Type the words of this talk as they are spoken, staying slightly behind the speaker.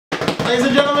Ladies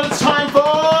and gentlemen, it's time for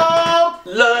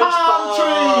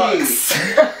Lunchbox.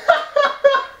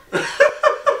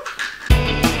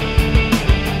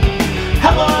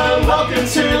 Hello, welcome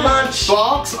to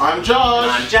Lunchbox. I'm Josh. And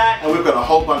I'm Jack. And we've got a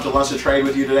whole bunch of lunch to trade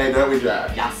with you today, don't we,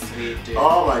 Jack? Yes, we do.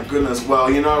 Oh my goodness.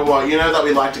 Well, you know what? You know that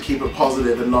we like to keep it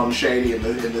positive and non-shady in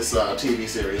this TV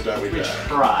series, don't we, We Jack?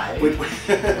 try.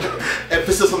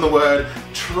 Emphasis on the word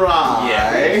try.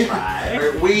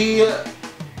 Yeah, we try.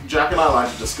 Jack and I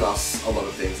like to discuss a lot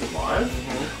of things in life.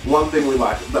 One thing we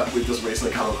like that we've just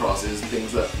recently come across is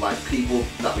things that like people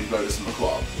that we notice in the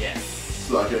club. Yes.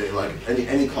 So like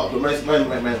any club, but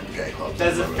mainly the gay clubs.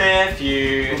 There's a fair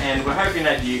few, and we're hoping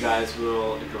that you guys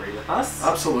will agree with us.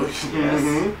 Absolutely.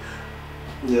 Yes.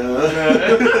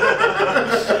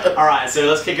 Yeah. Alright, so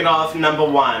let's kick it off. Number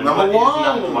one. Number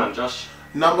one, Josh?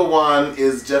 Number one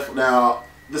is definitely, now,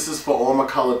 this is for all my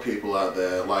coloured people out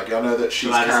there. Like, I know that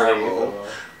she's Carol.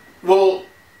 Well,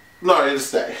 no, just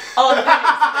stay. Oh,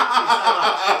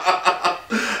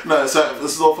 no, so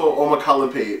this is all for all my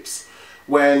coloured peeps.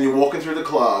 When you're walking through the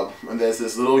club and there's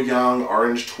this little young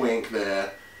orange twink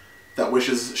there that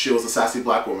wishes she was a sassy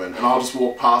black woman, and I'll just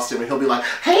walk past him and he'll be like,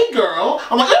 "Hey girl!"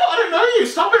 I'm like, "Oh, I don't know you,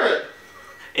 stop it!"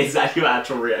 Is that your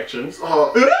actual reaction?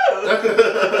 Oh.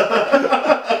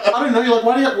 I don't know, you're like,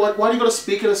 why do you gotta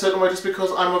speak in a certain way just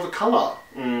because I'm of a colour?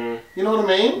 You know what I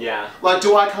mean? Yeah. Like,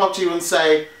 do I come up to you and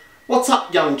say, "What's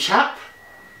up, young chap?"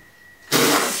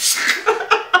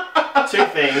 Two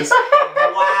things.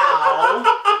 Wow.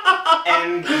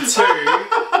 And two,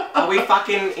 are we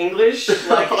fucking English?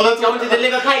 Like, going to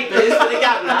deliver papers for the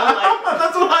governor? Like,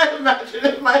 that's what I imagine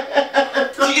in my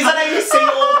head. Is that how you see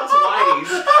all of us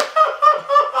whiteys?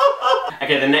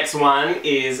 Okay, the next one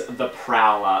is the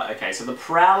prowler. Okay, so the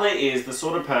prowler is the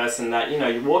sort of person that, you know,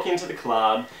 you walk into the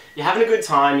club, you're having a good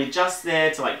time, you're just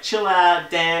there to like chill out,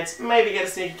 dance, maybe get a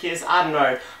sneaky kiss, I don't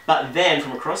know. But then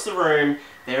from across the room,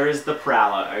 there is the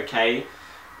prowler, okay?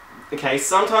 Okay,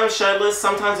 sometimes shirtless,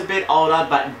 sometimes a bit older,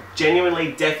 but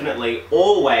genuinely, definitely,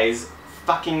 always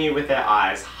fucking you with their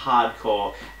eyes,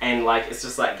 hardcore. And like, it's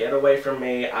just like, get away from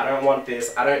me, I don't want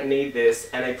this, I don't need this,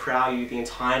 and they prowl you the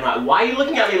entire night. Why are you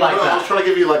looking at me like that? I was trying to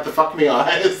give you like the fuck me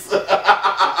eyes.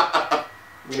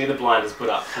 We need the blinders put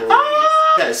up, please.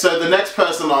 Okay, so the next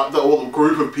person, the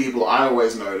group of people I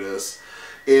always notice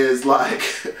is like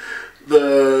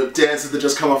the dancers that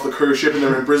just come off the cruise ship and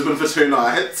they're in Brisbane for 2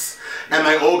 nights. And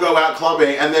they all go out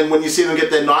clubbing, and then when you see them get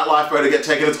their nightlife photo get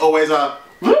taken, it's always a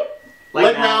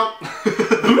leg mount,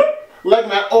 leg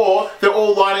mount, or they're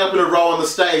all lining up in a row on the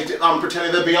stage,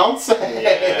 pretending they're Beyonce.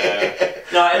 Yeah.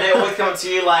 No, and they always come up to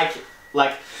you like,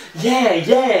 yeah,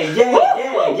 you know,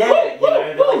 they're like,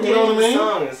 you know what I mean?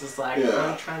 Song. It's just like,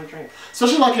 yeah. I'm trying to drink.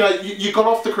 Especially like, you know, you got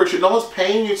off the cruise ship, no one's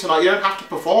paying you tonight, you don't have to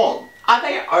perform. Are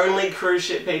they only cruise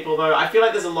ship people though? I feel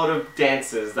like there's a lot of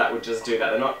dancers that would just do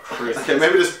that. They're not cruisers. Okay,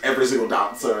 maybe just every single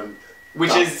dancer and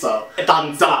dancer.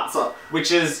 Which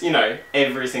is, you know,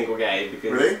 every single gay,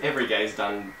 because really? Every gay's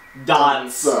done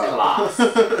dance class.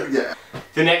 Yeah.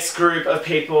 The next group of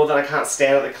people that I can't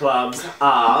stand at the clubs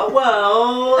are,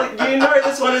 well, you know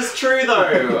this one is true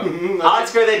though. I like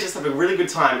to go there just have a really good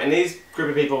time, and these group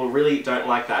of people really don't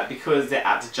like that because they're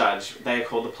out to judge. They are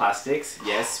called the plastics.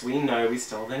 Yes, we know we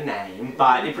stole their name,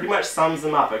 but it pretty much sums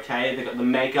them up, okay? They've got the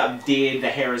makeup did, the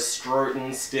hair is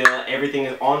straightened still, everything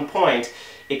is on point,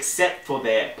 except for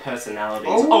their personalities.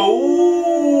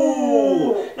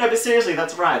 Oh! No, but seriously,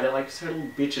 that's right. They're like total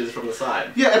bitches from the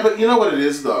side. Yeah, but you know what it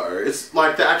is though? It's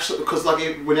like they actually, because like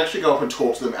when you actually go up and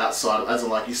talk to them outside, as in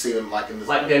like you see them like in this.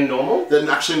 Like they're normal? They're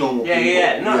actually normal people.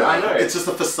 Yeah, no, I know. It's just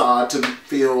a facade to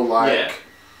feel like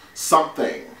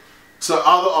something. So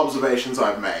other observations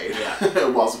I've made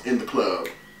whilst in the club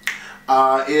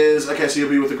is, okay, so you'll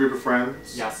be with a group of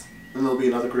friends. Yes. And there'll be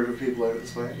another group of people over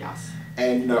this way. Yes.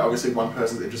 And you know, obviously one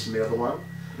person's interested in the other one.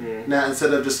 Now,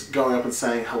 instead of just going up and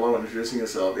saying hello and introducing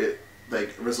yourself, they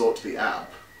resort to the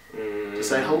app to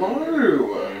say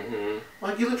hello.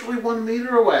 Like, you're literally 1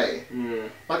 meter away.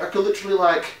 Like, I could literally,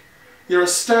 like, you're a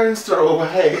stone's throw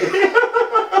away. A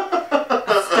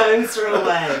stone's throw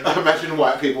away. I imagine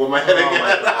white people in my head again.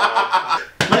 My God.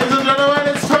 Ladies and gentlemen,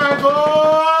 it's time for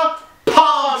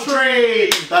palm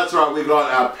tree. That's right, we got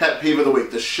our pet peeve of the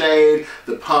week. The shade,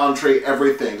 the palm tree,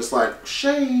 everything. Just like,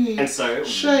 shade. And so,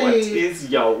 shade. what is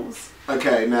yours?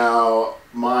 Okay, now,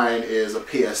 mine is a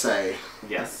PSA.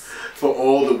 Yes. For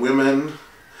all the women,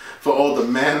 for all the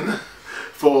men,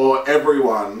 for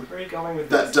everyone Where are you going with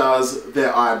that this? does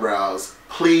their eyebrows.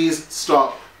 Please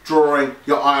stop drawing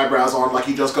your eyebrows on like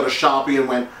you just got a Sharpie and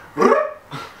went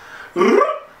and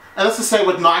that's the same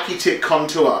with Nike Tip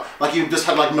Contour. Like you just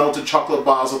had like melted chocolate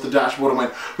bars off the dashboard and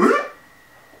went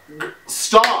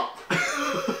stop!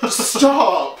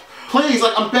 Stop! Please,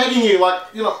 like, I'm begging you, like,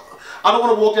 you know, I don't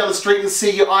want to walk down the street and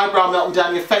see your eyebrow melting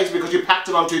down your face because you packed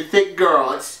it on too thick, girl.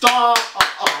 Like, stop!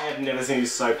 I have never seen you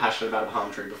so passionate about a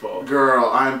palm tree before. Girl,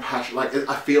 I'm passionate. Like,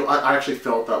 I actually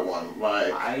felt that one. Like,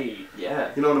 yeah.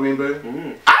 You know what I mean, boo?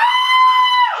 Mm.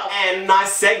 And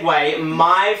nice segue,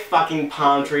 my fucking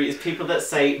palm tree is people that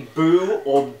say boo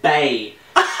or bay.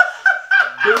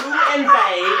 Boo and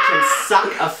bay can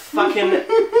suck a fucking...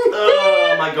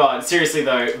 Oh my god, seriously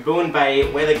though, boo and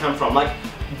bay, where they come from, like...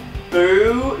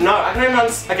 Boo? No, I don't even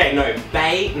understand. Okay, no.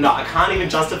 Bay? No, I can't even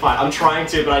justify it. I'm trying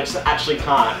to, but I just actually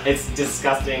can't. It's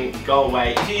disgusting. Go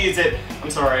away. If you use it,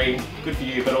 I'm sorry. Good for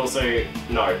you, but also,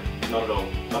 no. Not at all.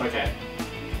 Not okay.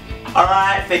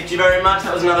 Alright, thank you very much.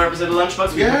 That was another episode of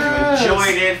Lunchbox. We hope you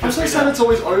enjoyed it. I'm so sad it's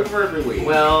always over every week.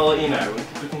 Well, you know,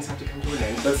 good things have to come to an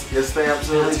end. Yes, they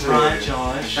absolutely do. That's right,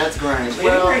 Josh. That's great. We're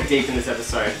getting very deep in this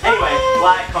episode. Anyway,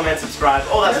 like, comment, subscribe,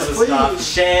 all that sort of stuff.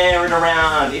 Share it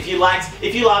around. If you laughed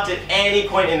at any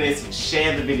point in this,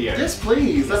 share the video. Yes,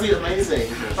 please. That'd be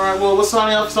amazing. Alright, well, we're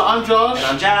signing off. So I'm Josh. And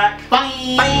I'm Jack.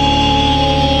 Bye. Bye.